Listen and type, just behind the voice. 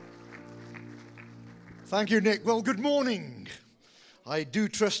Thank you, Nick. Well, good morning. I do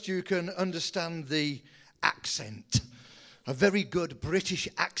trust you can understand the accent. A very good British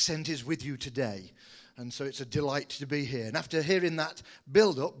accent is with you today. And so it's a delight to be here. And after hearing that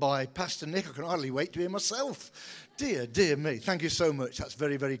build-up by Pastor Nick, I can hardly wait to hear myself. Dear me. Thank you so much. That's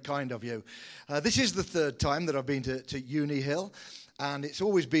very, very kind of you. This is the third time that I've been to Uni Hill. And it's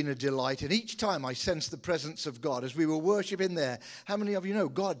always been a delight. And each time I sense the presence of God as we were worshiping there. How many of you know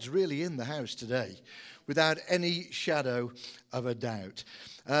God's really in the house today? Without any shadow of a doubt.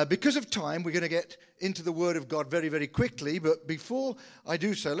 Because of time, we're going to get into the Word of God very, very quickly. But before I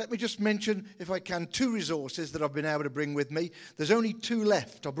do so, let me just mention, if I can, two resources that I've been able to bring with me. There's only two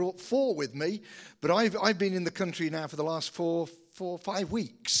left. I brought four with me. But I've been in the country now for the last 5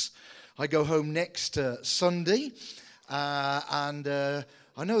 weeks. I go home next Sunday. I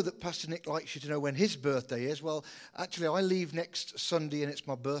know that Pastor Nick likes you to know when his birthday is. Well, actually, I leave next Sunday and it's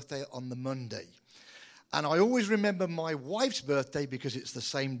my birthday on the Monday. And I always remember my wife's birthday because it's the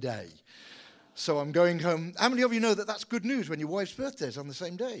same day. So I'm going home. How many of you know that that's good news when your wife's birthday is on the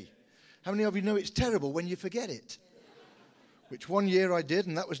same day? How many of you know it's terrible when you forget it? Which one year I did,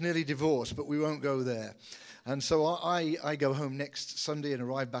 and that was nearly divorce, but we won't go there. And so I go home next Sunday and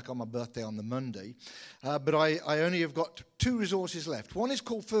arrive back on my birthday on the Monday. But I only have got two resources left. One is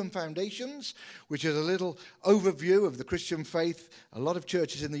called Firm Foundations, which is a little overview of the Christian faith. A lot of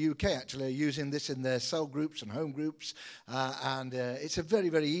churches in the UK actually are using this in their cell groups and home groups. It's a very,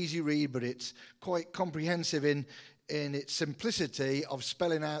 very easy read, but it's quite comprehensive in its simplicity of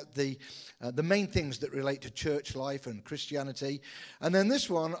spelling out the main things that relate to church life and Christianity. And then this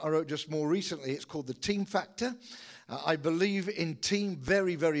one I wrote just more recently. It's called The Team Factor. I believe in team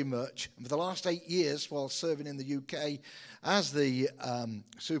very, very much. And for the last 8 years, while serving in the UK as the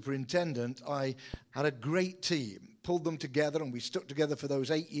superintendent, I had a great team, pulled them together, and we stuck together for those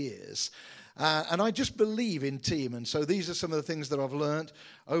 8 years. And I just believe in team. And so these are some of the things that I've learned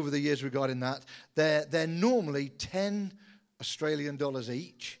over the years regarding that. They're normally 10 Australian dollars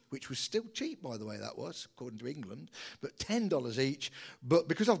each, which was still cheap, by the way, that was, according to England, but $10 each. But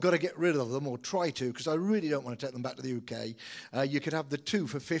because I've got to get rid of them, or try to, because I really don't want to take them back to the UK, you could have the two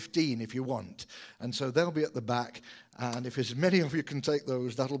for 15 if you want. And so they'll be at the back. And if as many of you can take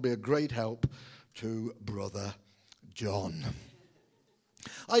those, that'll be a great help to Brother John.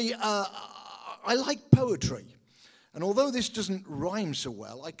 I like poetry, and although this doesn't rhyme so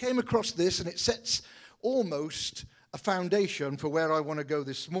well, I came across this, and it sets almost a foundation for where I want to go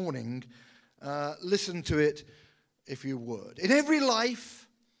this morning. Listen to it, if you would. In every life,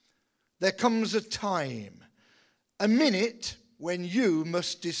 there comes a time, a minute, when you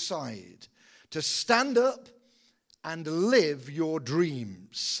must decide to stand up and live your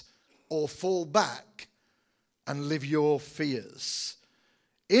dreams, or fall back and live your fears.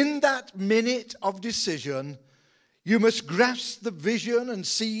 In that minute of decision, you must grasp the vision and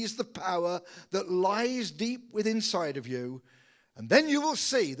seize the power that lies deep within inside of you. And then you will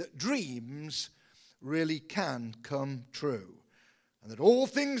see that dreams really can come true. And that all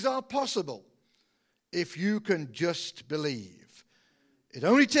things are possible if you can just believe. It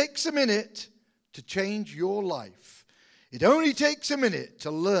only takes a minute to change your life. It only takes a minute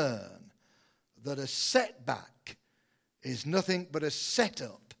to learn that a setback is nothing but a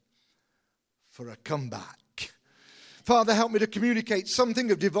setup for a comeback. Father, help me to communicate something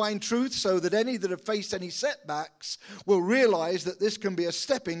of divine truth so that any that have faced any setbacks will realize that this can be a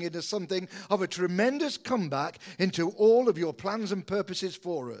stepping into something of a tremendous comeback into all of your plans and purposes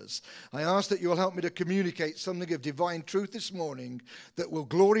for us. I ask that you'll help me to communicate something of divine truth this morning that will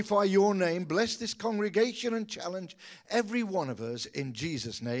glorify your name, bless this congregation, and challenge every one of us in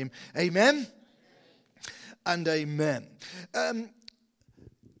Jesus' name. Amen and amen.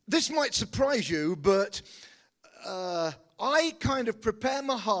 This might surprise you, but I kind of prepare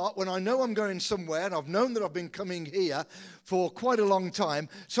my heart when I know I'm going somewhere, and I've known that I've been coming here for quite a long time.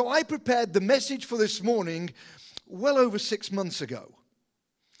 So I prepared the message for this morning well over 6 months ago.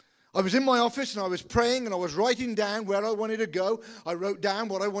 I was in my office and I was praying and I was writing down where I wanted to go. I wrote down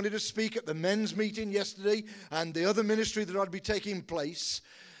what I wanted to speak at the men's meeting yesterday and the other ministry that I'd be taking place.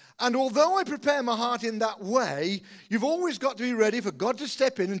 And although I prepare my heart in that way, you've always got to be ready for God to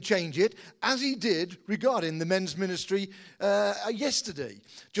step in and change it, as he did regarding the men's ministry yesterday.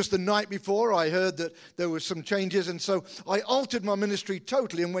 Just the night before, I heard that there were some changes, and so I altered my ministry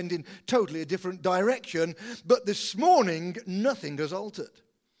totally and went in totally a different direction. But this morning, nothing has altered.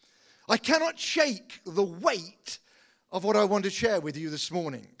 I cannot shake the weight of what I want to share with you this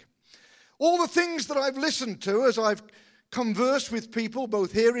morning. All the things that I've listened to as I've conversed with people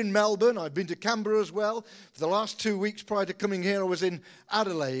both here in Melbourne. I've been to Canberra as well. For the last 2 weeks prior to coming here, I was in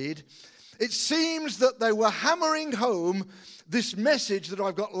Adelaide. it seems that they were hammering home this message that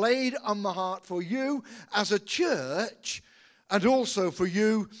I've got laid on my heart for you as a church, and also for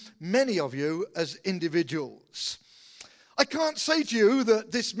you, many of you, as individuals. I can't say to you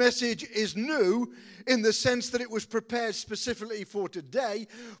that this message is new in the sense that it was prepared specifically for today,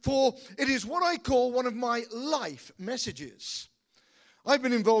 for it is what I call one of my life messages. I've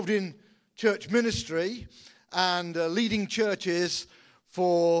been involved in church ministry and leading churches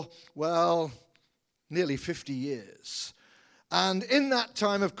for, well, nearly 50 years. And in that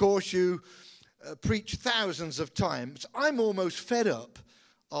time, of course, you preach thousands of times. I'm almost fed up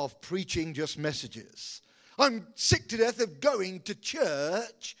of preaching just messages. I'm sick to death of going to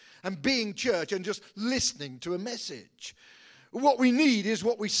church and being church and just listening to a message. What we need is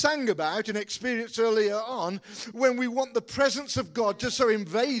what we sang about and experienced earlier on, when we want the presence of God to so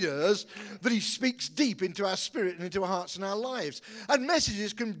invade us that he speaks deep into our spirit and into our hearts and our lives. And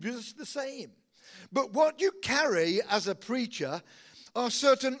messages can be just the same. But what you carry as a preacher are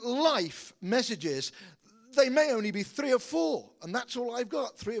certain life messages. They may only be 3 or 4, and that's all I've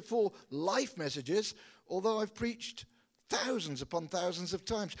got, 3 or 4 life messages, although I've preached thousands upon thousands of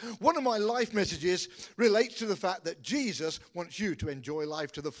times. One of my life messages relates to the fact that Jesus wants you to enjoy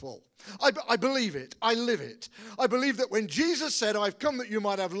life to the full. I believe it. I live it. I believe that when Jesus said, I've come that you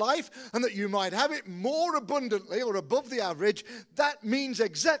might have life and that you might have it more abundantly or above the average, that means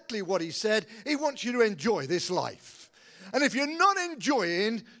exactly what he said. He wants you to enjoy this life. And if you're not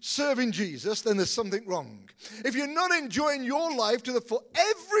enjoying serving Jesus, then there's something wrong. If you're not enjoying your life to the full,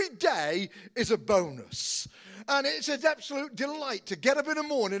 every day is a bonus. And it's an absolute delight to get up in the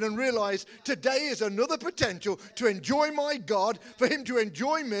morning and realize today is another potential to enjoy my God, for him to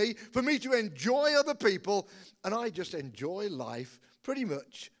enjoy me, for me to enjoy other people. And I just enjoy life pretty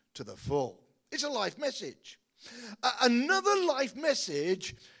much to the full. It's a life message. Another life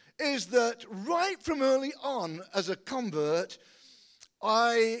message is that right from early on as a convert,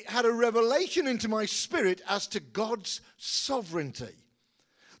 I had a revelation into my spirit as to God's sovereignty.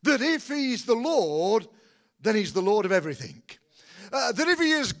 That if he's the Lord, then he's the Lord of everything. That if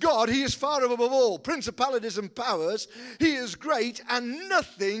he is God, he is far above all principalities and powers. He is great, and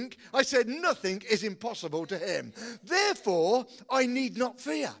nothing, I said nothing, is impossible to him. Therefore, I need not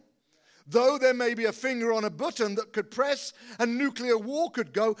fear. Though there may be a finger on a button that could press and nuclear war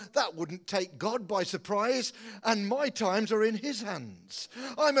could go, that wouldn't take God by surprise, and my times are in his hands.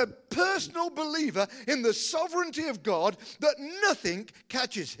 I'm a personal believer in the sovereignty of God, that nothing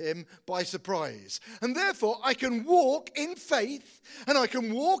catches him by surprise. And therefore, I can walk in faith, and I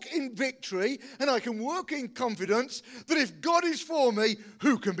can walk in victory, and I can walk in confidence that if God is for me,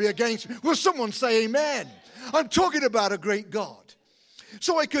 who can be against me? Will someone say amen? I'm talking about a great God.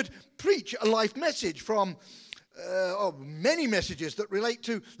 So I could preach a life message from many messages that relate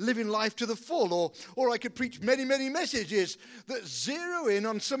to living life to the full, or I could preach many messages that zero in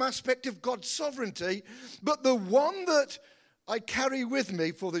on some aspect of God's sovereignty. But the one that I carry with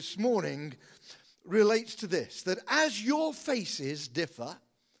me for this morning relates to this, that as your faces differ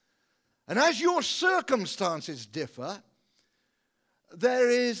and as your circumstances differ,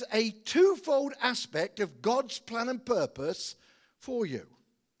 there is a twofold aspect of God's plan and purpose for you.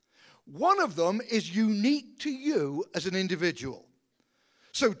 One of them is unique to you as an individual.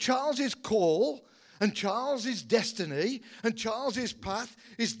 So Charles's call and Charles's destiny and Charles's path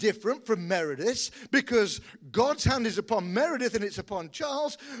is different from Meredith's, because God's hand is upon Meredith and it's upon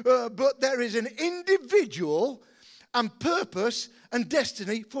Charles, but there is an individual and purpose and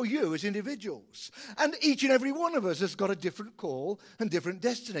destiny for you as individuals. And each and every one of us has got a different call and different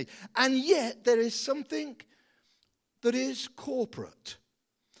destiny. And yet there is something that is corporate.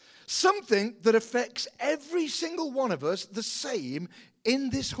 Something that affects every single one of us the same in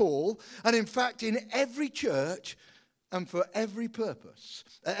this hall, and in fact in every church and for every purpose.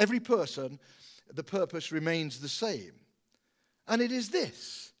 Every person, the purpose remains the same. And it is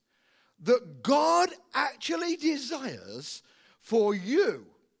this, that God actually desires for you,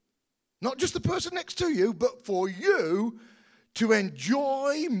 not just the person next to you, but for you to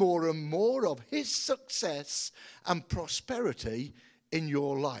enjoy more and more of his success and prosperity in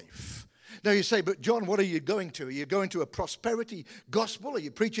your life. Now you say, but John, what are you going to? Are you going to a prosperity gospel? Are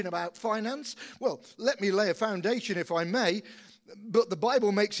you preaching about finance? Well, let me lay a foundation, if I may. But the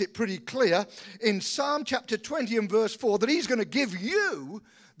Bible makes it pretty clear in Psalm chapter 20 and verse 4 that he's going to give you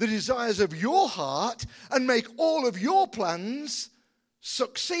the desires of your heart and make all of your plans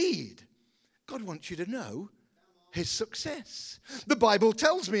succeed. God wants you to know his success. The Bible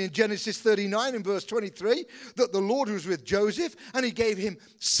tells me in Genesis 39 and verse 23 that the Lord was with Joseph and he gave him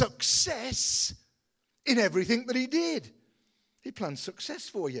success in everything that he did. He plans success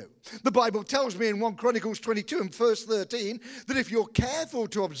for you. The Bible tells me in 1 Chronicles 22 and verse 13 that if you're careful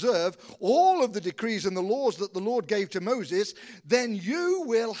to observe all of the decrees and the laws that the Lord gave to Moses, then you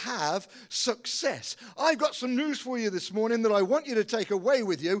will have success. I've got some news for you this morning that I want you to take away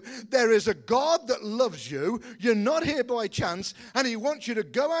with you. There is a God that loves you. You're not here by chance, and he wants you to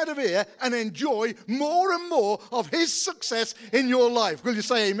go out of here and enjoy more and more of his success in your life. Will you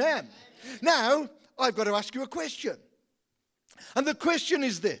say amen? Now, I've got to ask you a question. And the question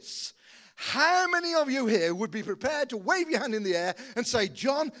is this: how many of you here would be prepared to wave your hand in the air and say,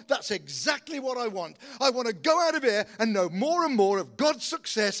 John, that's exactly what I want. I want to go out of here and know more and more of God's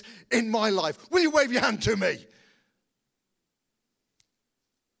success in my life. Will you wave your hand to me?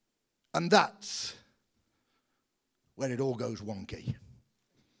 And that's where it all goes wonky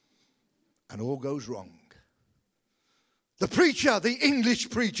and all goes wrong. The preacher, the English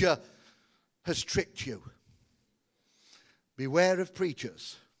preacher, has tricked you. Beware of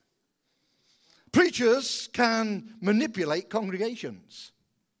preachers. Preachers can manipulate congregations.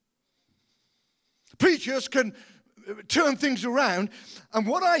 Preachers can turn things around. And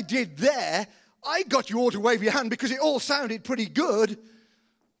what I did there, I got you all to wave your hand because it all sounded pretty good,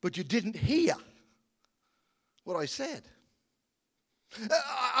 but you didn't hear what I said.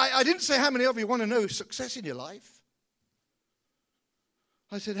 I didn't say how many of you want to know success in your life.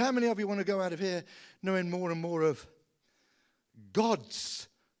 I said, how many of you want to go out of here knowing more and more of God's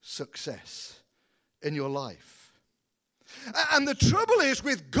success in your life? And the trouble is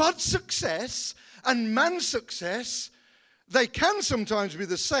with God's success and man's success, they can sometimes be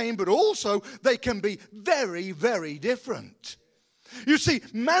the same, but also they can be very, very different. You see,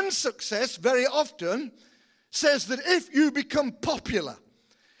 man's success very often says that if you become popular,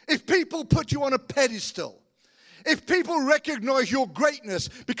 if people put you on a pedestal, if people recognize your greatness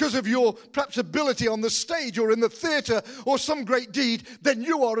because of your perhaps ability on the stage or in the theater or some great deed, then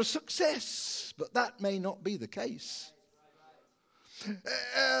you are a success. But that may not be the case.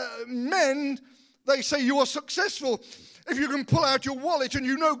 Men, they say you are successful if you can pull out your wallet and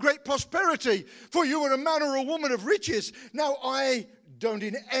you know great prosperity, for you are a man or a woman of riches. Now, I don't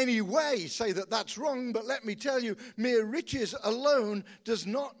in any way say that that's wrong, but let me tell you, mere riches alone does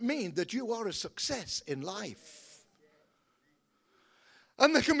not mean that you are a success in life.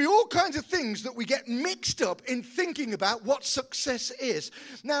 And there can be all kinds of things that we get mixed up in thinking about what success is.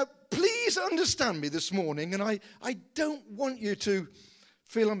 Now, please understand me this morning, and I don't want you to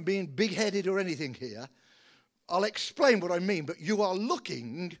feel I'm being big-headed or anything here. I'll explain what I mean, but you are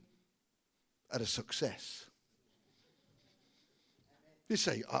looking at a success. You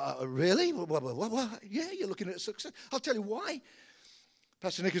say, really? Well, yeah, you're looking at a success. I'll tell you why.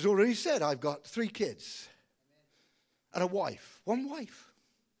 Pastor Nick has already said I've got 3 kids and a wife, one wife.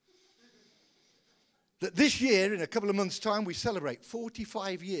 That this year, in a couple of months' time, we celebrate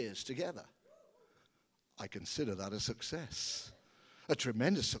 45 years together. I consider that a success. A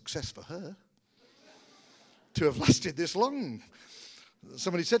tremendous success for her to have lasted this long.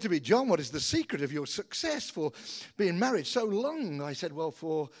 Somebody said to me, John, what is the secret of your success for being married so long? I said, well,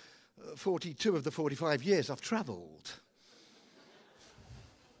 for 42 of the 45 years, I've traveled.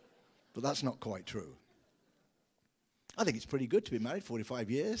 But that's not quite true. I think it's pretty good to be married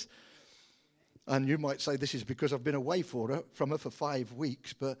 45 years. And you might say this is because I've been away from her for 5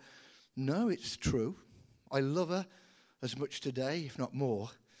 weeks, but no, it's true. I love her as much today, if not more,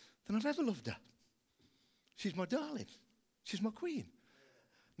 than I've ever loved her. She's my darling. She's my queen.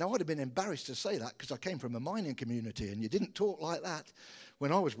 Now, I'd have been embarrassed to say that because I came from a mining community and you didn't talk like that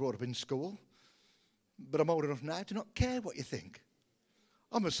when I was brought up in school. But I'm old enough now to not care what you think.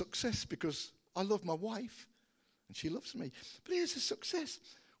 I'm a success because I love my wife and she loves me. But here's a success.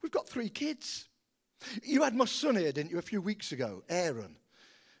 We've got 3 kids. You had my son here, didn't you, a few weeks ago, Aaron.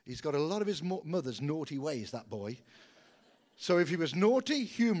 He's got a lot of his mother's naughty ways, that boy. So if he was naughty,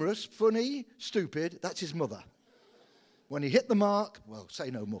 humorous, funny, stupid, that's his mother. When he hit the mark, well,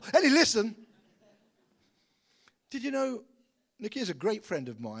 say no more. Hey, listen. Did you know Nicky is a great friend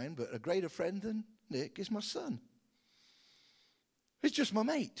of mine, but a greater friend than Nick is my son. He's just my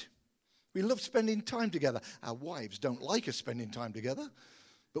mate. We love spending time together. Our wives don't like us spending time together,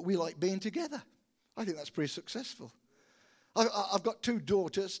 but we like being together. I think that's pretty successful. I've got 2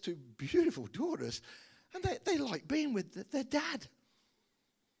 daughters, 2 beautiful daughters, and they like being with their dad.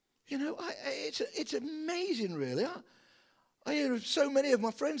 You know, it's amazing, really. I hear of so many of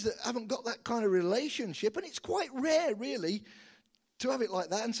my friends that haven't got that kind of relationship, and it's quite rare, really, to have it like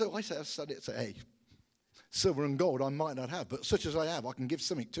that. And so I say, hey, silver and gold I might not have, but such as I have, I can give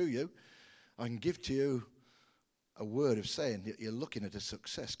something to you. I can give to you a word of saying that you're looking at a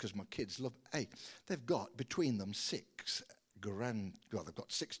success because my kids love, they've got between them 6 they've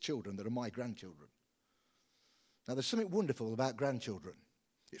got 6 children that are my grandchildren. Now, there's something wonderful about grandchildren.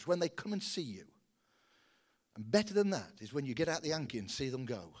 It's when they come and see you. And better than that is when you get out the Yankee and see them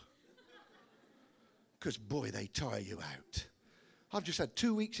go. Because, boy, they tire you out. I've just had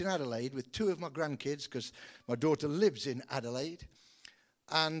 2 weeks in Adelaide with 2 of my grandkids because my daughter lives in Adelaide.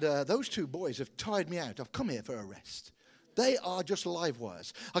 And those 2 boys have tired me out. I've come here for a rest. They are just live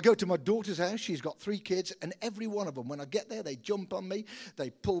wires. I go to my daughter's house. She's got 3 kids. And every one of them, when I get there, they jump on me. They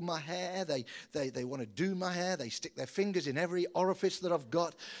pull my hair. They want to do my hair. They stick their fingers in every orifice that I've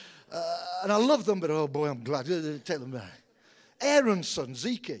got. And I love them, but oh boy, I'm glad to take them back. Aaron's son,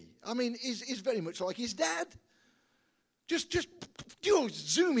 Zeke, I mean, is very much like his dad. Just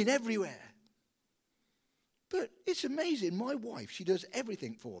zooming everywhere. But it's amazing. My wife, she does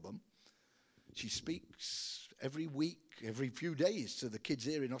everything for them. She speaks every week, every few days to the kids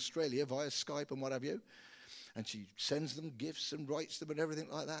here in Australia via Skype and what have you. And she sends them gifts and writes them and everything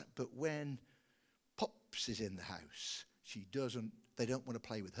like that. But when Pops is in the house, they don't want to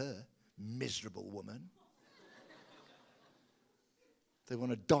play with her. Miserable woman. They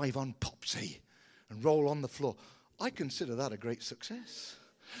want to dive on Popsy and roll on the floor. I consider that a great success.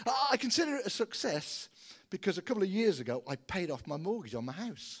 I consider it a success because a couple of years ago, I paid off my mortgage on my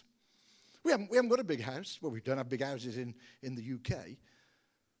house. We haven't got a big house. Well, we don't have big houses in the UK.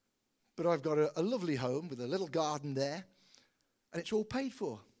 But I've got a lovely home with a little garden there, and it's all paid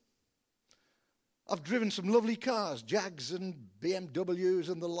for. I've driven some lovely cars, Jags and BMWs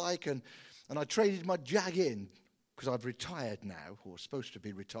and the like, and I traded my Jag in because I've retired now, or supposed to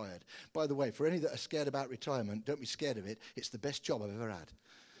be retired. By the way, for any that are scared about retirement, don't be scared of it. It's the best job I've ever had.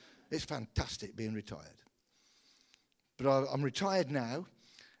 It's fantastic being retired. But I'm retired now,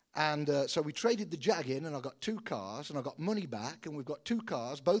 and so we traded the Jag in, and I got 2 cars, and I got money back, and we've got 2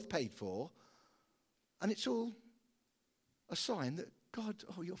 cars, both paid for, and it's all a sign that God,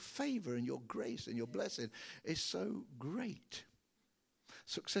 your favor and your grace and your blessing is so great.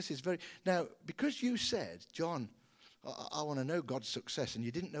 Success is very... Now, because you said, John, I want to know God's success, and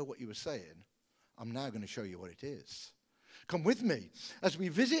you didn't know what you were saying, I'm now going to show you what it is. Come with me as we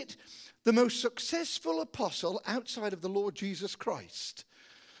visit the most successful apostle outside of the Lord Jesus Christ,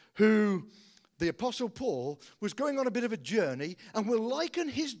 who, the Apostle Paul, was going on a bit of a journey, and we'll liken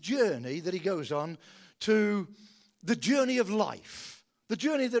his journey that he goes on to the journey of life, the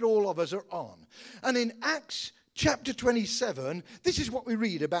journey that all of us are on. And in Acts chapter 27, this is what we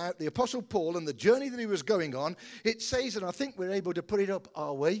read about the Apostle Paul and the journey that he was going on. It says, and I think we're able to put it up,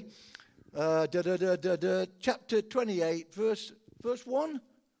 are we? Chapter 28, verse 1.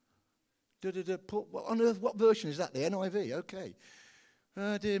 What on earth, what version is that? The NIV, okay.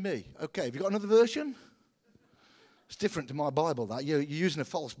 Dear me. Okay, have you got another version? It's different to my Bible, that. You're using a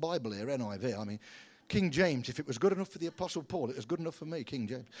false Bible here, NIV. I mean, King James, if it was good enough for the Apostle Paul, it was good enough for me, King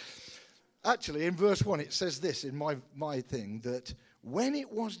James. Actually, in verse 1, it says this in my thing, that when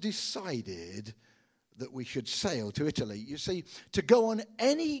it was decided that we should sail to Italy, you see, to go on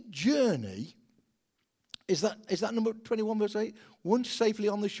any journey, is that number 21, verse 8? Once safely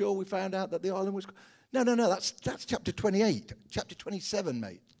on the shore, we found out that the island was... No, that's chapter 28. Chapter 27,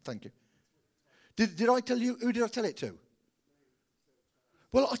 mate. Thank you. Did I tell you? Who did I tell it to?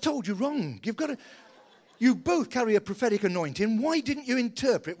 Well, I told you wrong. You've got to... You both carry a prophetic anointing. Why didn't you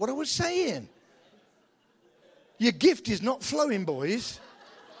interpret what I was saying? Your gift is not flowing, boys.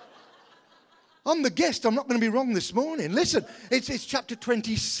 I'm the guest. I'm not going to be wrong this morning. Listen, it's chapter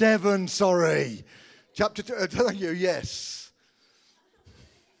 27, sorry. Thank you, yes.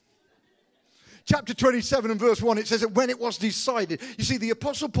 Chapter 27 and verse 1, it says that when it was decided. You see, the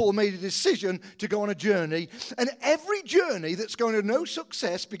Apostle Paul made a decision to go on a journey. And every journey that's going to no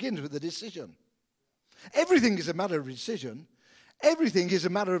success begins with a decision. Everything is a matter of decision. Everything is a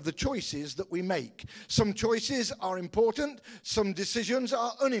matter of the choices that we make. Some choices are important. Some decisions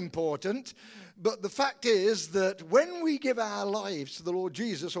are unimportant. But the fact is that when we give our lives to the Lord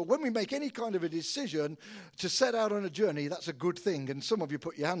Jesus, or when we make any kind of a decision to set out on a journey, that's a good thing. And some of you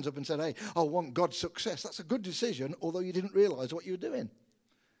put your hands up and said, hey, I want God's success. That's a good decision, although you didn't realize what you were doing.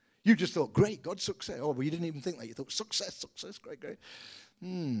 You just thought, great, God's success. Oh, well, you didn't even think that. You thought, success, great.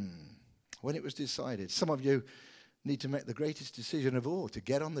 When it was decided. Some of you need to make the greatest decision of all, to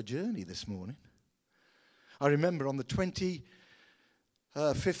get on the journey this morning. I remember on the 25th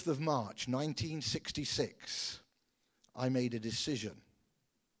of March, 1966, I made a decision.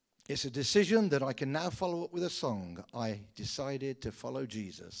 It's a decision that I can now follow up with a song. I decided to follow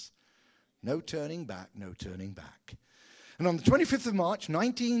Jesus. No turning back, no turning back. And on the 25th of March,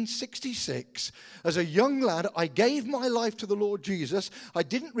 1966, as a young lad, I gave my life to the Lord Jesus. I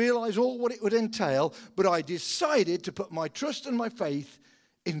didn't realize all what it would entail, but I decided to put my trust and my faith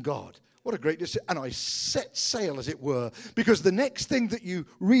in God. What a great decision. And I set sail, as it were, because the next thing that you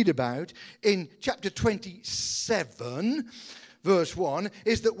read about in chapter 27, verse 1,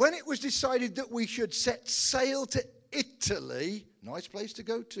 is that when it was decided that we should set sail to Italy, nice place to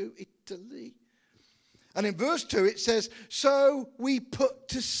go to, Italy. And in verse 2 it says, so we put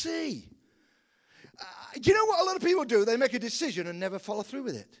to sea. Do you know what a lot of people do? They make a decision and never follow through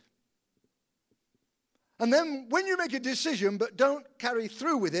with it. And then when you make a decision but don't carry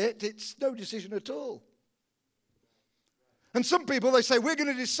through with it, it's no decision at all. And some people, they say, we're going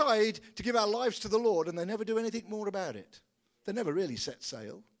to decide to give our lives to the Lord, and they never do anything more about it. They never really set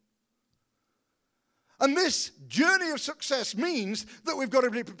sail. And this journey of success means that we've got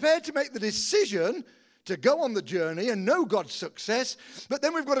to be prepared to make the decision to go on the journey and know God's success, but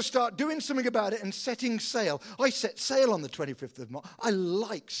then we've got to start doing something about it and setting sail. I set sail on the 25th of March. I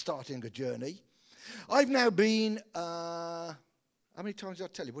like starting a journey. I've now been, how many times did I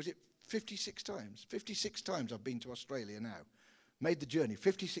tell you? Was it 56 times? 56 times I've been to Australia now. Made the journey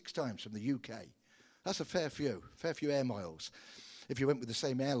 56 times from the UK. That's a fair few air miles. If you went with the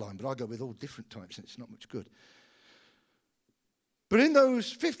same airline, but I go with all different types and it's not much good. But in those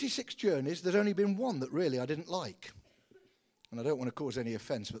 56 journeys, there's only been one that really I didn't like. And I don't want to cause any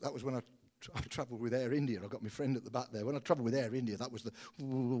offence, but that was when I travelled with Air India. I've got my friend at the back there. When I travelled with Air India, that was the...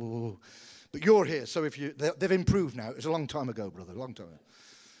 Ooh. But you're here, so they've improved now. It was a long time ago, brother, a long time ago.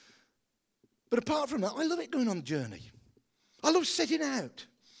 But apart from that, I love it going on the journey. I love setting out.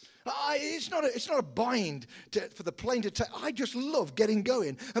 It's not a bind for the plane to take. I just love getting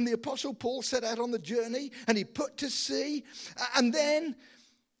going. And the Apostle Paul set out on the journey and he put to sea. And then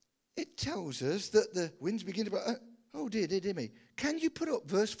it tells us that the winds begin to blow. Oh dear me. Can you put up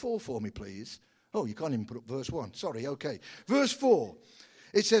verse 4 for me, please? Oh, you can't even put up verse 1. Sorry, okay. Verse 4.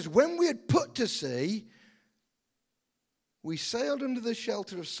 It says, when we had put to sea, we sailed under the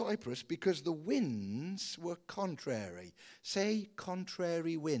shelter of Cyprus because the winds were contrary. Say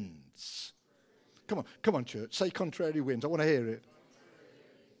contrary winds. Come on, church. Say contrary winds. I want to hear it.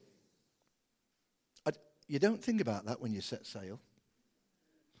 You don't think about that when you set sail.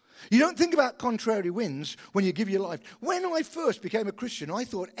 You don't think about contrary winds when you give your life. When I first became a Christian, I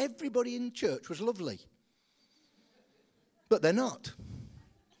thought everybody in church was lovely. But they're not.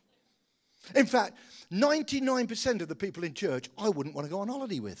 In fact, 99% of the people in church I wouldn't want to go on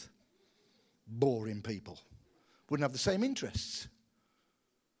holiday with. Boring people. Wouldn't have the same interests.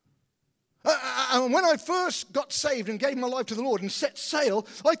 And when I first got saved and gave my life to the Lord and set sail,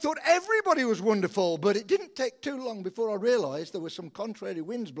 I thought everybody was wonderful. But it didn't take too long before I realized there were some contrary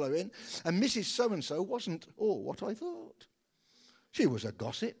winds blowing. And Mrs. So-and-so wasn't all what I thought. She was a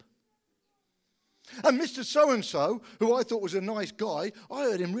gossip. And Mr. So-and-so, who I thought was a nice guy, I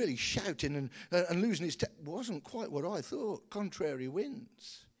heard him really shouting and losing his temper. Wasn't quite what I thought. Contrary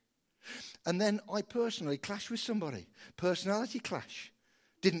winds. And then I personally clashed with somebody. Personality clash.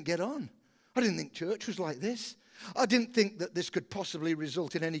 Didn't get on. I didn't think church was like this. I didn't think that this could possibly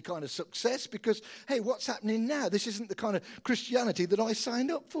result in any kind of success because, hey, what's happening now? This isn't the kind of Christianity that I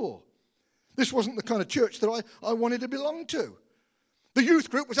signed up for. This wasn't the kind of church that I wanted to belong to. The youth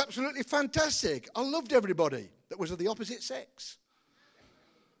group was absolutely fantastic. I loved everybody that was of the opposite sex.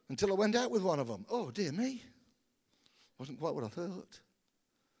 Until I went out with one of them. Oh, dear me. Wasn't quite what I thought.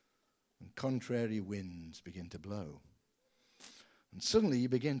 And contrary winds begin to blow. And suddenly you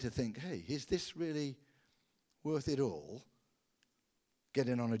begin to think, hey, is this really worth it all?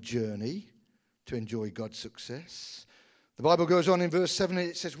 Getting on a journey to enjoy God's success. The Bible goes on in verse 7 and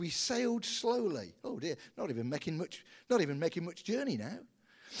it says, we sailed slowly. Oh dear, not even making much journey now.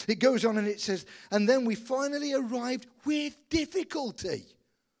 It goes on and it says, and then we finally arrived with difficulty.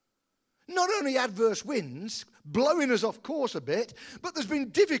 Not only adverse winds blowing us off course a bit, but there's been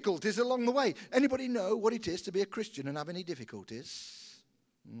difficulties along the way. Anybody know what it is to be a Christian and have any difficulties?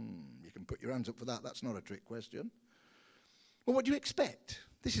 You can put your hands up for that. That's not a trick question. Well, what do you expect?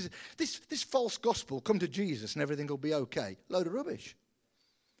 This false gospel, come to Jesus and everything will be okay. Load of rubbish.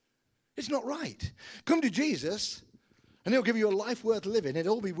 It's not right. Come to Jesus and he'll give you a life worth living.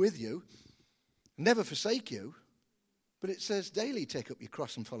 It'll all be with you. Never forsake you. But it says daily take up your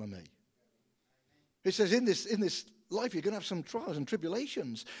cross and follow me. It says in this life you're going to have some trials and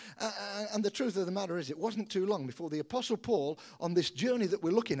tribulations. And the truth of the matter is it wasn't too long before the Apostle Paul, on this journey that we're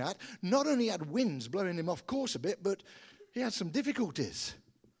looking at, not only had winds blowing him off course a bit, but he had some difficulties.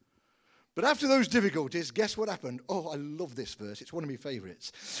 But after those difficulties, guess what happened? Oh, I love this verse. It's one of my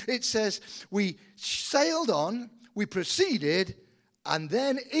favorites. It says, we sailed on, we proceeded, and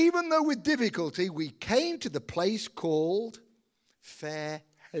then, even though with difficulty, we came to the place called Fair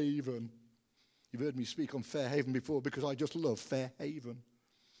Haven. You've heard me speak on Fair Haven before because I just love Fair Haven.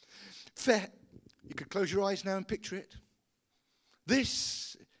 You could close your eyes now and picture it.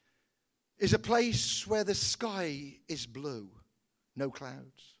 This is a place where the sky is blue, no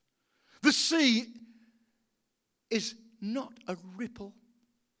clouds. The sea is not a ripple.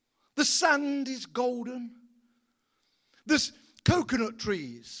 The sand is golden. There's coconut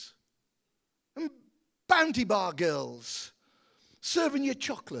trees and Bounty Bar girls serving you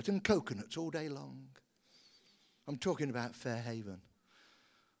chocolate and coconuts all day long. I'm talking about Fair Haven.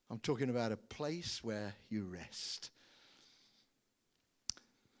 I'm talking about a place where you rest.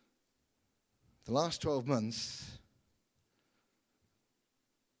 The last 12 months,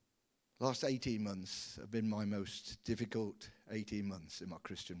 last 18 months have been my most difficult 18 months in my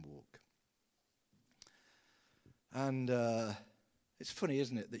Christian walk. And it's funny,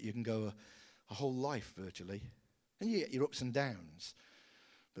 isn't it, that you can go a whole life virtually, and you get your ups and downs.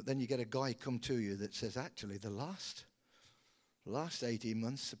 But then you get a guy come to you that says, actually, the last 18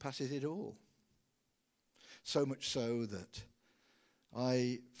 months surpasses it all. So much so that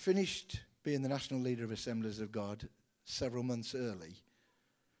I finished being the national leader of Assemblies of God several months early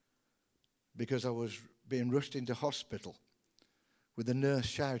because I was being rushed into hospital with the nurse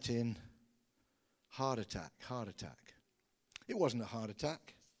shouting, heart attack, heart attack. It wasn't a heart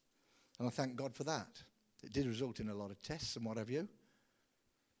attack, and I thank God for that. It did result in a lot of tests and what have you.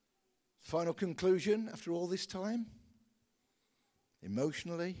 Final conclusion after all this time,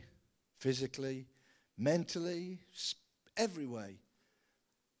 emotionally, physically, mentally, every way,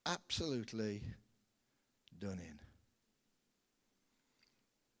 absolutely done in.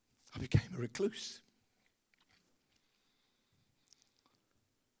 I became a recluse.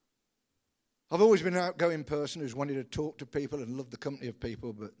 I've always been an outgoing person who's wanted to talk to people and love the company of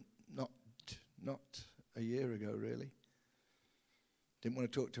people, but not a year ago, really. Didn't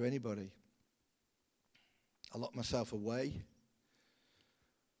want to talk to anybody. I locked myself away.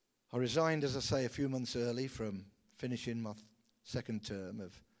 I resigned, as I say, a few months early from finishing my second term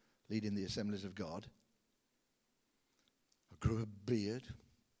of leading the Assemblies of God. I grew a beard,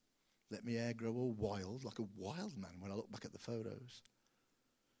 let my hair grow all wild, like a wild man when I look back at the photos.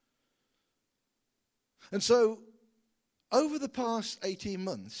 And so, over the past 18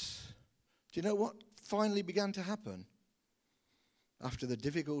 months, do you know what finally began to happen? After the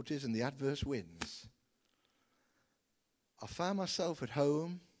difficulties and the adverse winds, I found myself at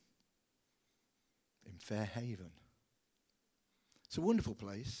home in Fair Haven. It's a wonderful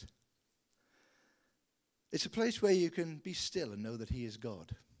place. It's a place where you can be still and know that He is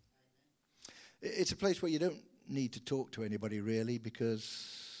God. It's a place where you don't need to talk to anybody really,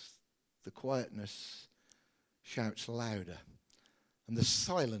 because the quietness shouts louder and the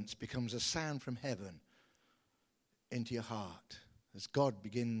silence becomes a sound from heaven into your heart as God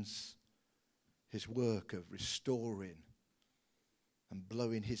begins His work of restoring and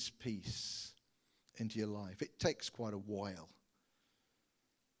blowing His peace into your life. It takes quite a while.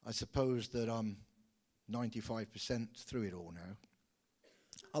 I suppose that I'm 95% through it all now.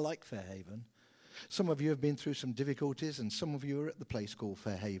 I like Fair Haven. Some of you have been through some difficulties, and some of you are at the place called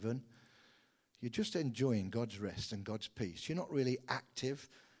Fair Haven. You're just enjoying God's rest and God's peace. You're not really active.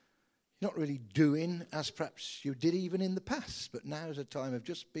 You're not really doing as perhaps you did even in the past. But now is a time of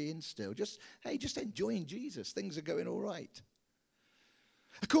just being still. Just enjoying Jesus. Things are going all right.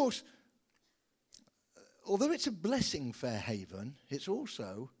 Of course, although it's a blessing, Fair Haven, it's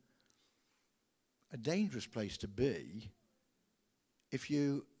also a dangerous place to be if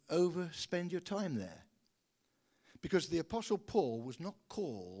you overspend your time there. Because the Apostle Paul was not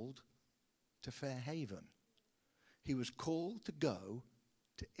called to Fair Haven. He was called to go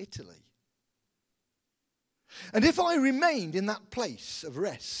to Italy. And if I remained in that place of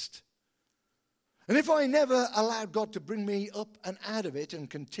rest, and if I never allowed God to bring me up and out of it and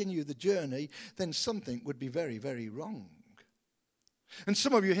continue the journey, then something would be very, very wrong. And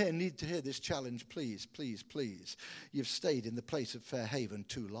some of you here need to hear this challenge. Please, please, please. You've stayed in the place of Fair Haven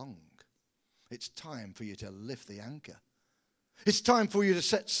too long. It's time for you to lift the anchor. It's time for you to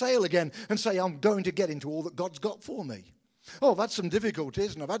set sail again and say, I'm going to get into all that God's got for me. Oh, I've had some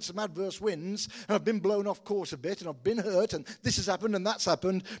difficulties and I've had some adverse winds and I've been blown off course a bit and I've been hurt and this has happened and that's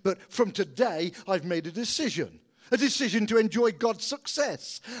happened. But from today, I've made a decision to enjoy God's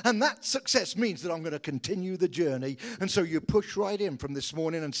success. And that success means that I'm going to continue the journey. And so you push right in from this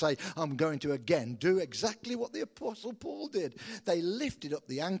morning and say, I'm going to again do exactly what the Apostle Paul did. They lifted up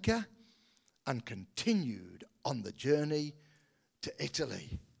the anchor and continued on the journey to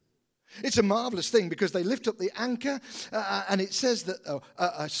Italy. It's a marvelous thing because they lift up the anchor and it says that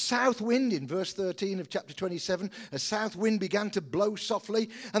a south wind, in verse 13 of chapter 27, a south wind began to blow softly,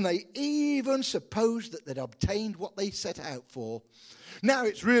 and they even supposed that they'd obtained what they set out for. Now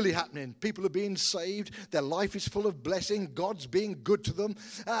it's really happening. People are being saved. Their life is full of blessing. God's being good to them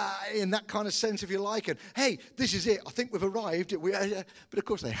in that kind of sense, if you like. And hey, this is it. I think we've arrived. But of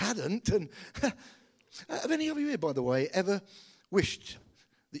course they hadn't. And have any of you here, by the way, ever wished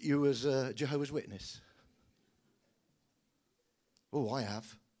that you was a Jehovah's Witness? Oh, I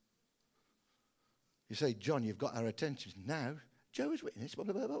have. You say, John, you've got our attention now. Jehovah's Witness, blah,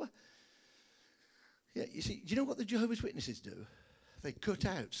 blah, blah, blah. Yeah, you see, do you know what the Jehovah's Witnesses do? They cut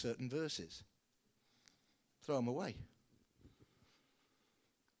out certain verses, throw them away.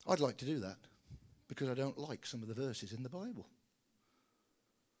 I'd like to do that because I don't like some of the verses in the Bible.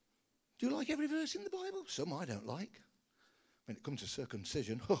 Do you like every verse in the Bible? Some I don't like. When it comes to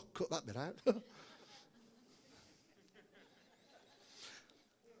circumcision, cut that bit out.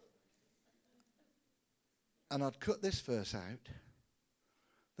 And I'd cut this verse out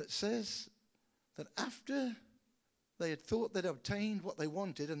that says that after they had thought they'd obtained what they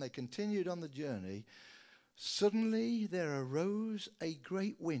wanted and they continued on the journey, suddenly there arose a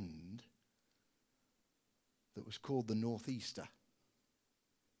great wind that was called the northeaster.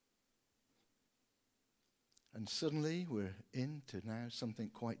 And suddenly we're into now something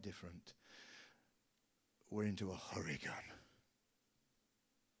quite different. We're into a hurricane.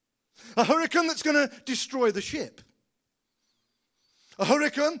 A hurricane that's going to destroy the ship. A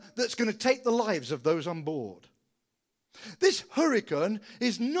hurricane that's going to take the lives of those on board. This hurricane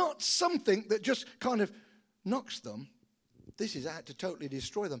is not something that just kind of knocks them. This is out to totally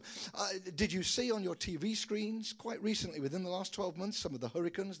destroy them. Did you see on your TV screens quite recently, within the last 12 months, some of the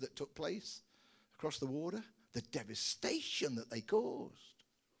hurricanes that took place across the water? The devastation that they caused.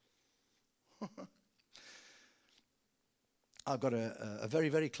 I've got a very,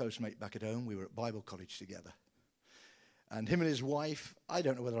 very close mate back at home. We were at Bible college together. And him and his wife, I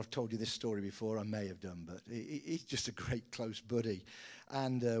don't know whether I've told you this story before. I may have done, but he's just a great close buddy.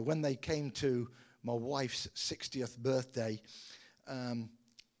 And when they came to my wife's 60th birthday,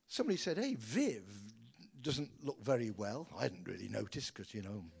 somebody said, hey, Viv doesn't look very well. I hadn't really noticed because,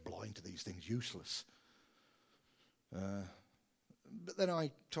 I'm blind to these things, useless. But then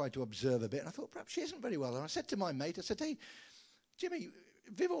I tried to observe a bit, and I thought, perhaps she isn't very well. And I said to my mate, I said, hey, Jimmy,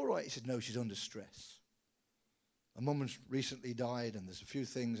 Viv all right? He said, no, she's under stress. Her mum's recently died, and there's a few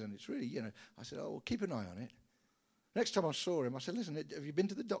things, and it's really, I said, oh, well, keep an eye on it. Next time I saw him, I said, listen, have you been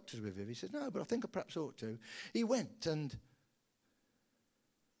to the doctors with Viv? He said, no, but I think I perhaps ought to. He went, and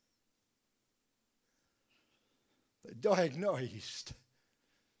they diagnosed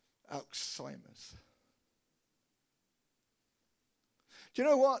Alzheimer's. Do you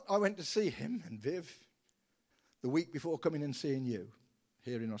know what? I went to see him and Viv the week before coming and seeing you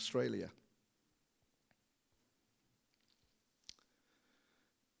here in Australia.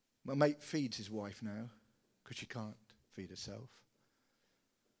 My mate feeds his wife now because she can't feed herself.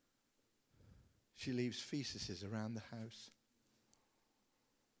 She leaves fetuses around the house.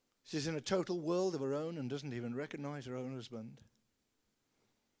 She's in a total world of her own and doesn't even recognize her own husband.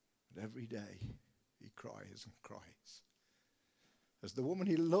 And every day he cries and cries. As the woman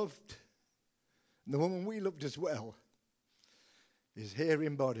he loved, and the woman we loved as well, is here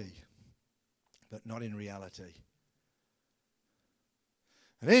in body, but not in reality.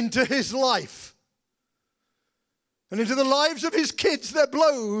 And into his life, and into the lives of his kids, there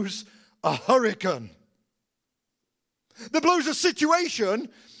blows a hurricane. There blows a situation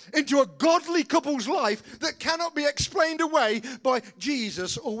into a godly couple's life that cannot be explained away by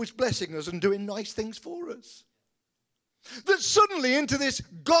Jesus always blessing us and doing nice things for us. That suddenly into this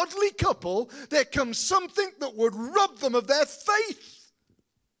godly couple there comes something that would rob them of their faith.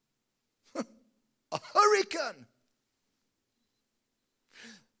 A hurricane.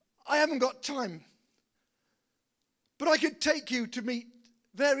 I haven't got time, but I could take you to meet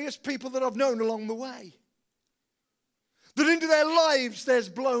various people that I've known along the way. That into their lives there's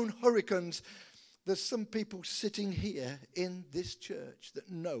blown hurricanes. There's some people sitting here in this church that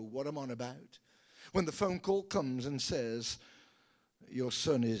know what I'm on about. When the phone call comes and says, your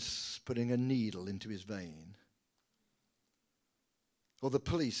son is putting a needle into his vein, or the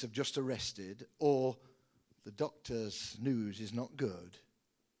police have just arrested, or the doctor's news is not good,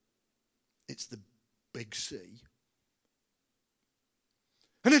 it's the big C.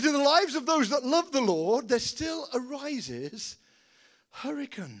 And into the lives of those that love the Lord, there still arises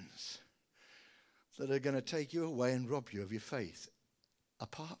hurricanes that are going to take you away and rob you of your faith,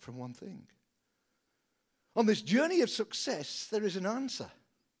 apart from one thing. On this journey of success, there is an answer.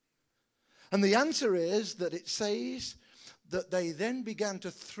 And the answer is that it says that they then began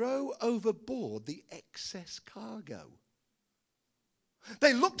to throw overboard the excess cargo.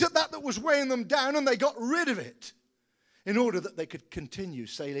 They looked at that was weighing them down and they got rid of it in order that they could continue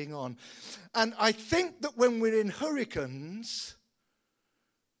sailing on. And I think that when we're in hurricanes,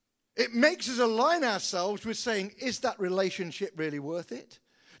 it makes us align ourselves with saying, is that relationship really worth it?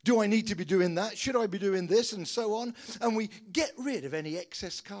 Do I need to be doing that? Should I be doing this? And so on. And we get rid of any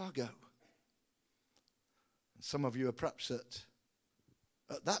excess cargo. Some of you are perhaps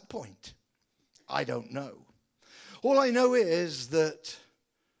at that point. I don't know. All I know is that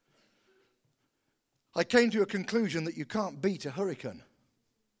I came to a conclusion that you can't beat a hurricane.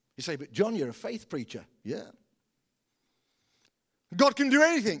 You say, but John, you're a faith preacher. Yeah. God can do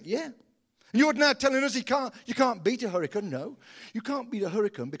anything. Yeah. And you're now telling us you can't beat a hurricane. No. You can't beat a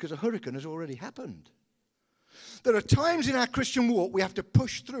hurricane because a hurricane has already happened. There are times in our Christian walk we have to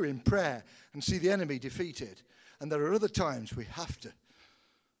push through in prayer and see the enemy defeated. And there are other times we have to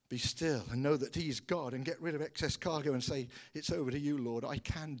be still and know that he's God and get rid of excess cargo and say, it's over to you, Lord. I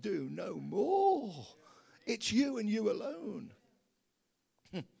can do no more. It's you and you alone.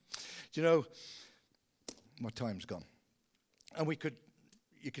 Do you know, my time's gone. And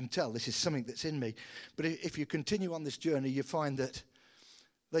you can tell this is something that's in me. But if you continue on this journey, you find that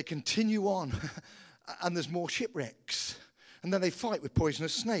they continue on and there's more shipwrecks. And then they fight with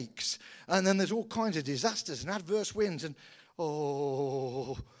poisonous snakes. And then there's all kinds of disasters and adverse winds.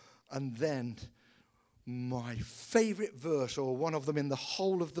 And then my favorite verse, or one of them in the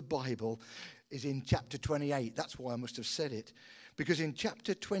whole of the Bible, is in chapter 28. That's why I must have said it. Because in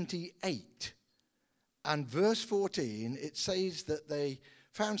chapter 28 and verse 14, it says that they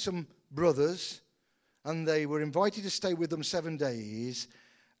found some brothers and they were invited to stay with them 7 days.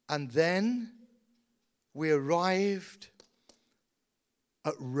 And then we arrived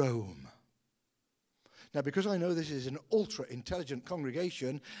at Rome. Now, because I know this is an ultra-intelligent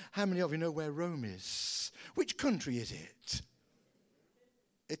congregation, how many of you know where Rome is? Which country is it?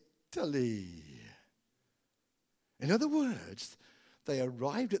 Italy. In other words, they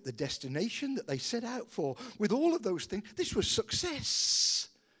arrived at the destination that they set out for. With all of those things, this was success.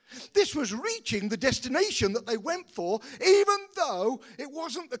 This was reaching the destination that they went for, even though it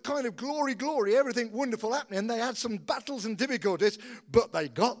wasn't the kind of glory, everything wonderful happening. They had some battles and difficulties, but they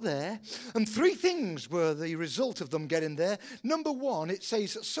got there. And 3 things were the result of them getting there. Number 1, it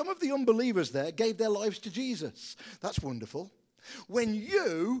says that some of the unbelievers there gave their lives to Jesus. That's wonderful. When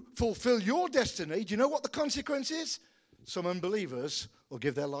you fulfill your destiny, do you know what the consequence is? Some unbelievers will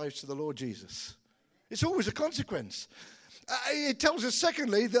give their lives to the Lord Jesus. It's always a consequence. It tells us,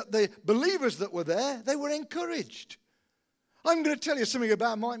 secondly, that the believers that were there, they were encouraged. I'm going to tell you something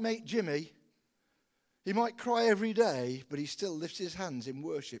about my mate Jimmy. He might cry every day, but he still lifts his hands in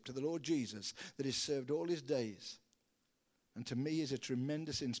worship to the Lord Jesus that he's served all his days. And to me is a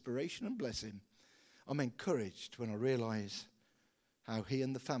tremendous inspiration and blessing. I'm encouraged when I realize how he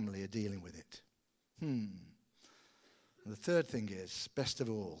and the family are dealing with it. And the third thing is, best of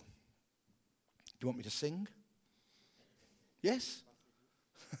all, do you want me to sing? Yes?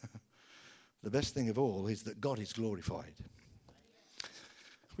 The best thing of all is that God is glorified.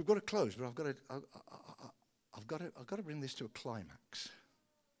 We've got to close, but I've got to bring this to a climax.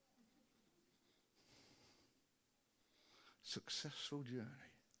 Successful journey.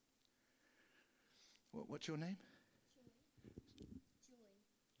 What's your name?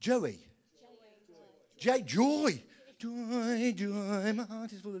 Joey. Joy. Joy. My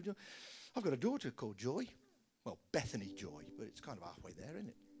heart is full of joy. I've got a daughter called Joy. Well, Bethany Joy, but it's kind of halfway there, isn't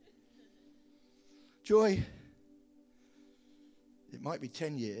it? Joy, it might be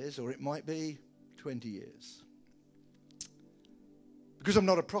 10 years or it might be 20 years. Because I'm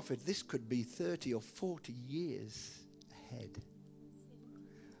not a prophet, this could be 30 or 40 years ahead.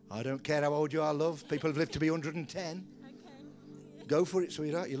 I don't care how old you are, love. People have lived to be 110. Go for it,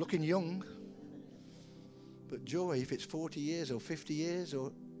 sweetheart. You're looking young. But Joy, if it's 40 years or 50 years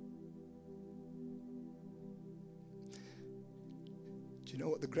or... Do you know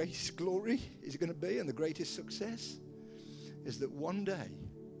what the greatest glory is going to be and the greatest success? Is that one day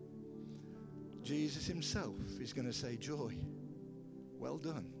Jesus himself is going to say, Joy, well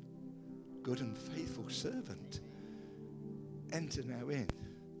done, good and faithful servant. Enter now in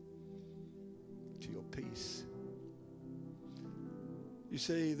to your peace. You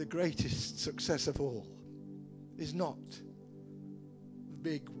see, the greatest success of all is not the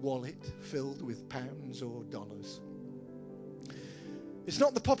big wallet filled with pounds or dollars. It's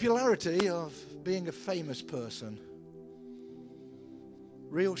not the popularity of being a famous person.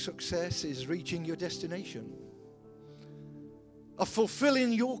 Real success is reaching your destination, of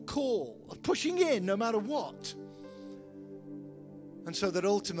fulfilling your call, of pushing in no matter what. And so that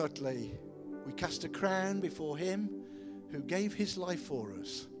ultimately we cast a crown before him who gave his life for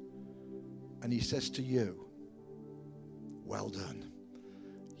us. And he says to you, well done.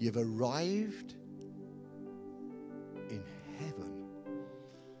 You've arrived in heaven.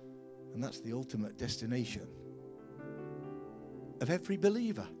 And that's the ultimate destination of every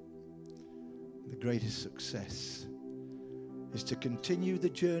believer. The greatest success is to continue the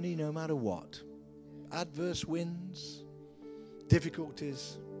journey no matter what. Adverse winds,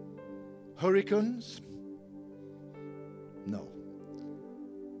 difficulties, hurricanes. No.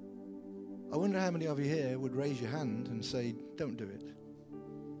 I wonder how many of you here would raise your hand and say, don't do it.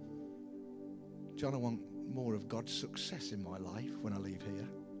 John, I want more of God's success in my life when I leave here.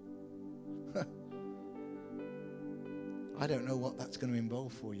 I don't know what that's going to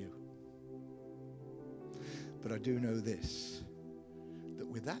involve for you. But I do know this, that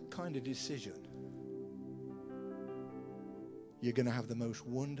with that kind of decision, you're going to have the most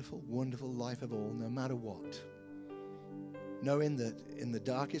wonderful, wonderful life of all, no matter what. Knowing that in the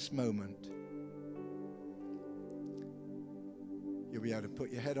darkest moment, you'll be able to put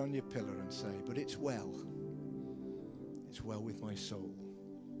your head on your pillow and say, but it's well. It's well with my soul.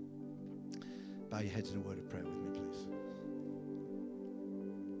 Bow your heads in a word of prayer with me, please.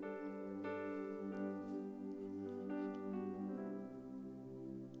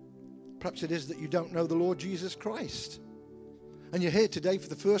 Perhaps it is that you don't know the Lord Jesus Christ. And you're here today for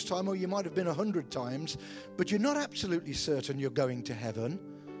the first time, or you might have been 100 times, but you're not absolutely certain you're going to heaven.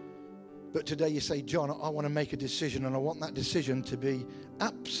 But today you say, John, I want to make a decision, and I want that decision to be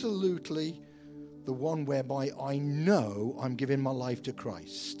absolutely the one whereby I know I'm giving my life to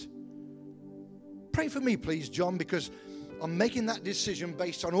Christ. Pray for me, please, John, because I'm making that decision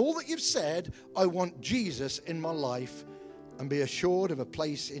based on all that you've said. I want Jesus in my life and be assured of a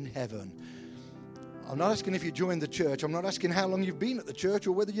place in heaven. I'm not asking if you joined the church. I'm not asking how long you've been at the church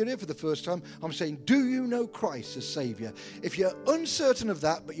or whether you're here for the first time. I'm saying, do you know Christ as Savior? If you're uncertain of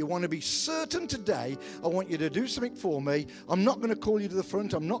that, but you want to be certain today, I want you to do something for me. I'm not going to call you to the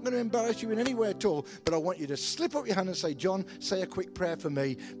front. I'm not going to embarrass you in any way at all, but I want you to slip up your hand and say, John, say a quick prayer for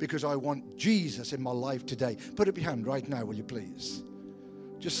me because I want Jesus in my life today. Put up your hand right now, will you please?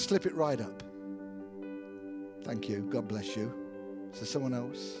 Just slip it right up. Thank you. God bless you. Is there someone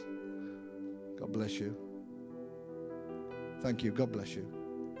else? God bless you. Thank you. God bless you.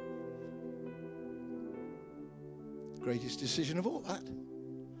 Greatest decision of all, that.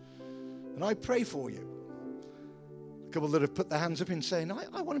 And I pray for you. A couple that have put their hands up in saying,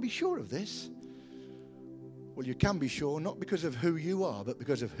 I want to be sure of this. Well, you can be sure, not because of who you are, but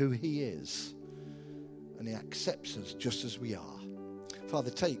because of who he is. And he accepts us just as we are. Father,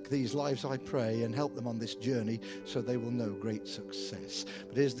 take these lives, I pray, and help them on this journey so they will know great success.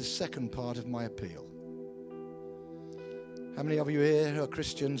 But here's the second part of my appeal. How many of you here are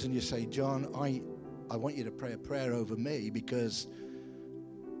Christians and you say, John, I want you to pray a prayer over me because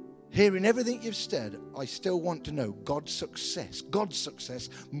hearing everything you've said, I still want to know God's success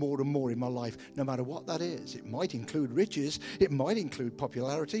more and more in my life, no matter what that is. It might include riches, it might include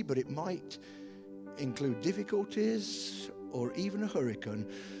popularity, but it might include difficulties or even a hurricane,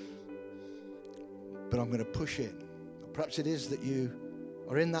 but I'm going to push in. Perhaps it is that you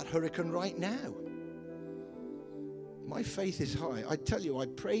are in that hurricane right now. My faith is high. I tell you, I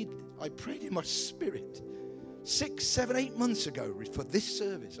prayed in my spirit 6, 7, 8 months ago for this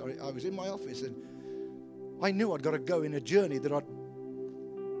service. I was in my office and I knew I'd got to go in a journey that I'd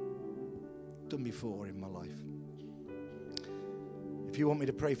done before in my life. If you want me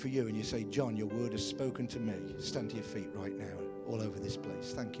to pray for you and you say, John, your word has spoken to me, stand to your feet right now all over this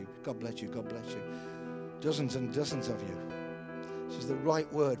place. Thank you. God bless you. God bless you. Dozens and dozens of you. This is the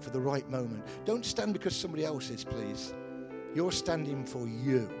right word for the right moment. Don't stand because somebody else is, please. You're standing for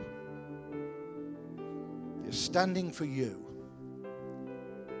you. You're standing for you.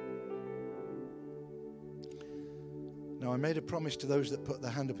 Now, I made a promise to those that put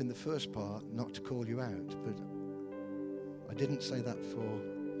their hand up in the first part not to call you out, but I didn't say that for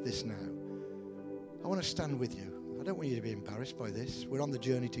this now. I want to stand with you. I don't want you to be embarrassed by this. We're on the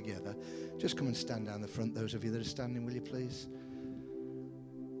journey together. Just come and stand down the front, those of you that are standing, will you please?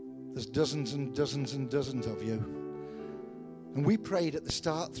 There's dozens and dozens and dozens of you. And we prayed at the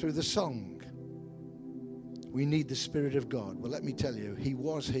start through the song. We need the Spirit of God. Well, let me tell you, he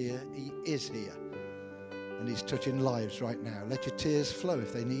was here, he is here. And he's touching lives right now. Let your tears flow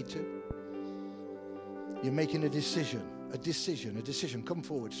if they need to. You're making a decision. Come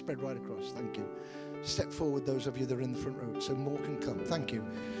forward, spread right across. Thank you. step forward, those of you that are in the front row, so more can come. Thank you.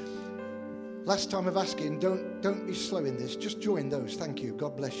 Last time of asking, don't be slow in this. Just join those. Thank you.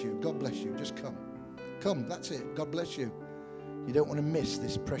 God bless you. God bless you. Just come. Come, that's it. God bless you. You don't want to miss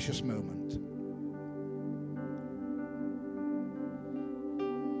this precious moment.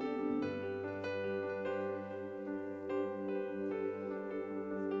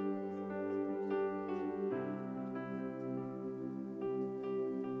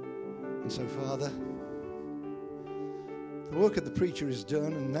 And so, Father, the work of the preacher is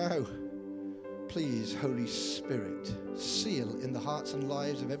done, and now, please, Holy Spirit, seal in the hearts and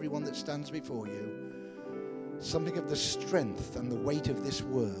lives of everyone that stands before you something of the strength and the weight of this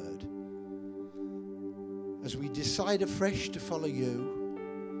word as we decide afresh to follow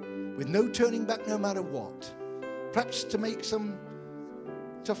you with no turning back no matter what, perhaps to make some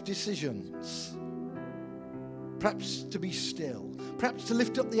tough decisions, perhaps to be still, perhaps to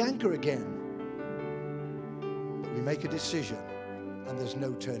lift up the anchor again. But we make a decision and there's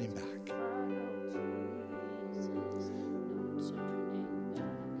no turning back.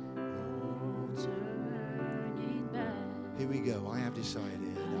 Here we go. I have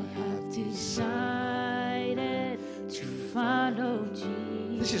decided. I have decided to follow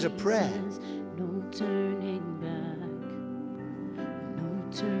Jesus. This is a prayer. No turning back. No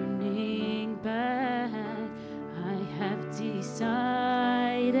turning back. I have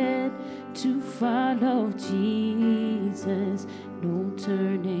decided to follow Jesus. No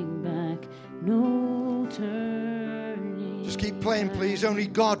turning back. No turning. Just keep playing, please. Only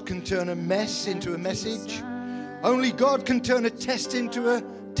God can turn a mess into a message. Only God can turn a test into a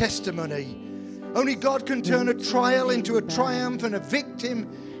testimony. Only God can turn a trial into a triumph and a victim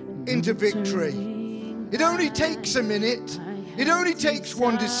into victory. It only takes a minute. It only takes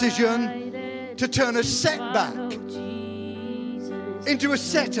one decision to turn a setback into a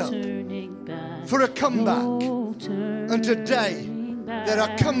setup for a comeback. And today, there are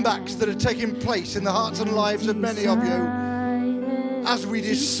comebacks that are taking place in the hearts and lives of many of you as we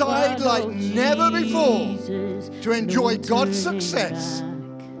decide like never before to enjoy God's success.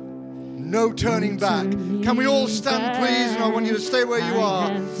 No turning back. Can we all stand, please? And I want you to stay where you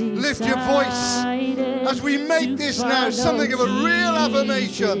are. Lift your voice as we make this now something of a real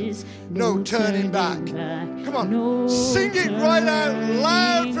affirmation. No turning back. Come on, sing it right out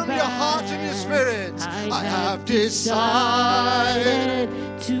loud from your heart and your spirit. I have decided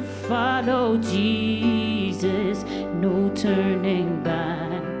to follow Jesus. No turning back.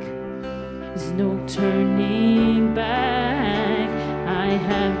 There's no turning back. I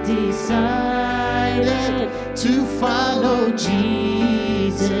have decided to follow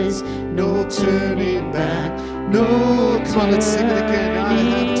Jesus. No turning back. No Come on, let's sing it again. I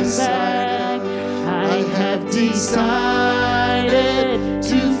have decided. I have decided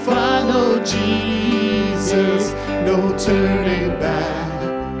to follow Jesus. No turning back.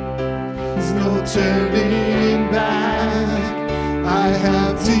 There's no turning back. I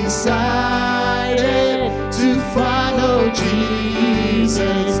have decided to follow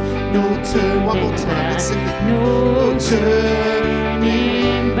Jesus. No turn. One more time. Let's sing it. No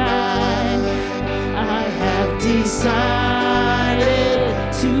turning back. I have decided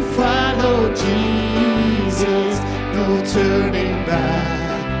to follow Jesus. No turning back.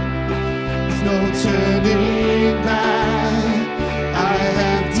 There's no turning back. I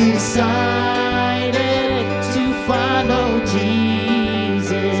have decided to follow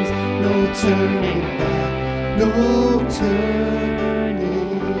Jesus. No turning back. No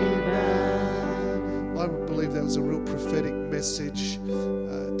turning back. I believe that was a real prophetic message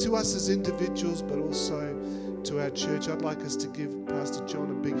to us as individuals, but also to our church. I'd like us to give Pastor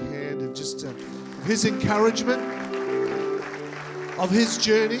John a big hand and just his encouragement, of his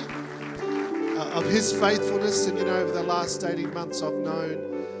journey, of his faithfulness. And you know, over the last 18 months I've known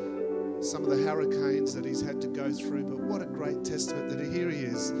some of the hurricanes that he's had to go through, but what a great testament that here he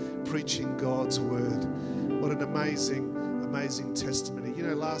is preaching God's word. What an amazing, amazing testimony. You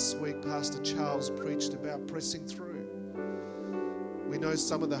know, last week Pastor Charles preached about pressing through. We know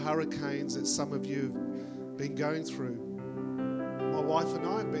some of the hurricanes that some of you have been going through. My wife and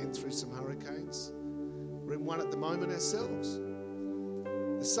I have been through some hurricanes. We're in one at the moment ourselves.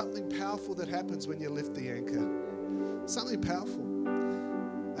 There's something powerful that happens when you lift the anchor. Something powerful.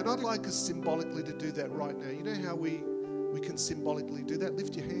 And I'd like us symbolically to do that right now. You know how we can symbolically do that?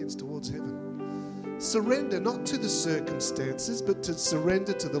 Lift your hands towards heaven. Surrender, not to the circumstances, but to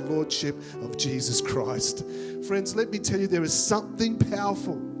surrender to the Lordship of Jesus Christ. Friends, let me tell you, there is something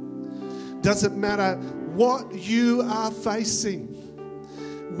powerful. Doesn't matter what you are facing.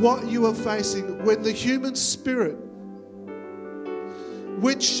 What you are facing, when the human spirit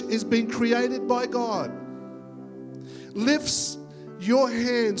which is being created by God, lifts your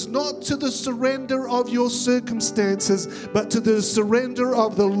hands not to the surrender of your circumstances, but to the surrender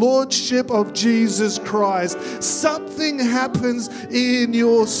of the Lordship of Jesus Christ, something happens in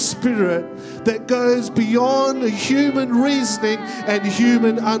your spirit that goes beyond human reasoning and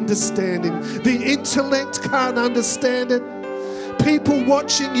human understanding. The intellect can't understand it. People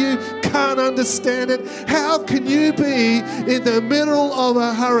watching you can't understand it. How can you be in the middle of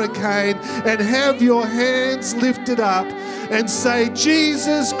a hurricane and have your hands lifted up and say,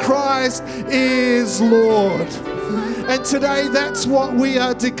 Jesus Christ is Lord? And today that's what we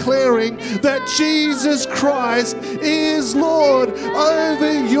are declaring, that Jesus Christ is Lord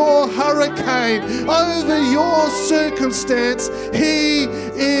over your hurricane, over your circumstance. He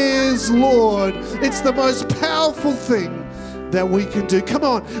is Lord. It's the most powerful thing that we can do. Come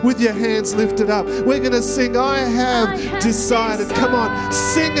on, with your hands lifted up. We're going to sing, I have decided. Come on,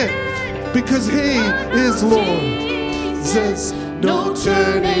 sing it, because He is Lord. Says, no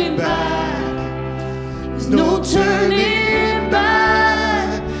turning back. There's no turning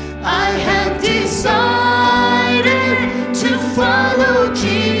back. I have decided to follow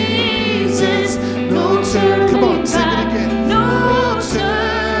Jesus. No turning back. Come on, sing it again. No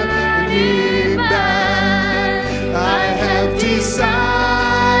turning back. I have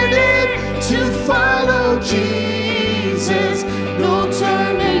decided to follow Jesus. No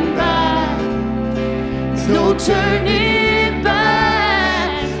turning back. There's no turning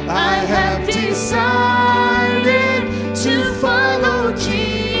back. I have decided to follow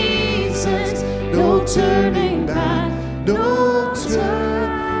Jesus. No turning back. No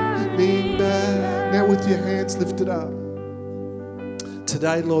turning back. Now with your hands lifted up.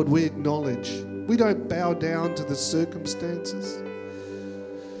 Today, Lord, we acknowledge. We don't bow down to the circumstances,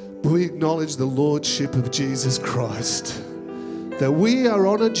 but we acknowledge the Lordship of Jesus Christ. That we are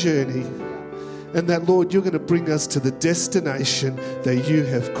on a journey, and that, Lord, you're going to bring us to the destination that you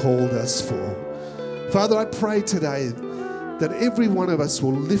have called us for. Father, I pray today that every one of us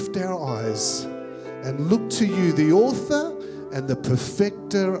will lift our eyes and look to you, the author and the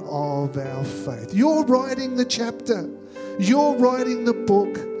perfecter of our faith. You're writing the chapter. You're writing the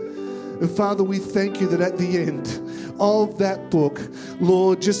book. And Father, we thank you that at the end of that book,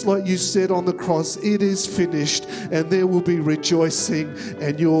 Lord, just like you said on the cross, it is finished, and there will be rejoicing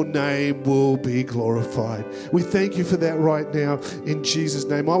and your name will be glorified. We thank you for that right now in Jesus'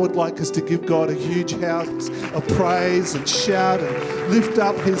 name. I would like us to give God a huge house of praise and shout and lift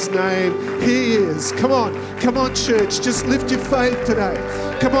up his name. He is. Come on, church, just lift your faith today.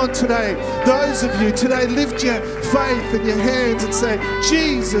 Come on today. Those of you today, lift your faith in your hands and say,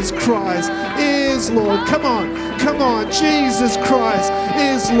 Jesus Christ is Lord. Come on. Jesus Christ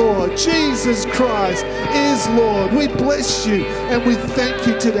is Lord. Jesus Christ is Lord. We bless you and we thank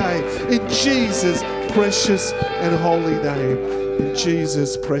you today in Jesus' precious and holy name. In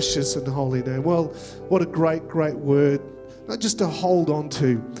Jesus' precious and holy name. Well, what a great, great word. Not just to hold on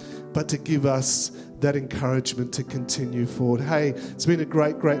to, but to give us that encouragement to continue forward. Hey, it's been a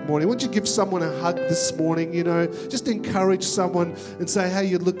great, great morning. Why don't you give someone a hug this morning, just encourage someone and say, hey,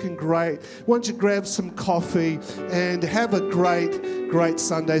 you're looking great. Why don't you grab some coffee and have a great, great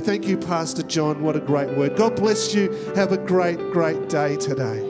Sunday. Thank you, Pastor John. What a great word. God bless you. Have a great, great day today.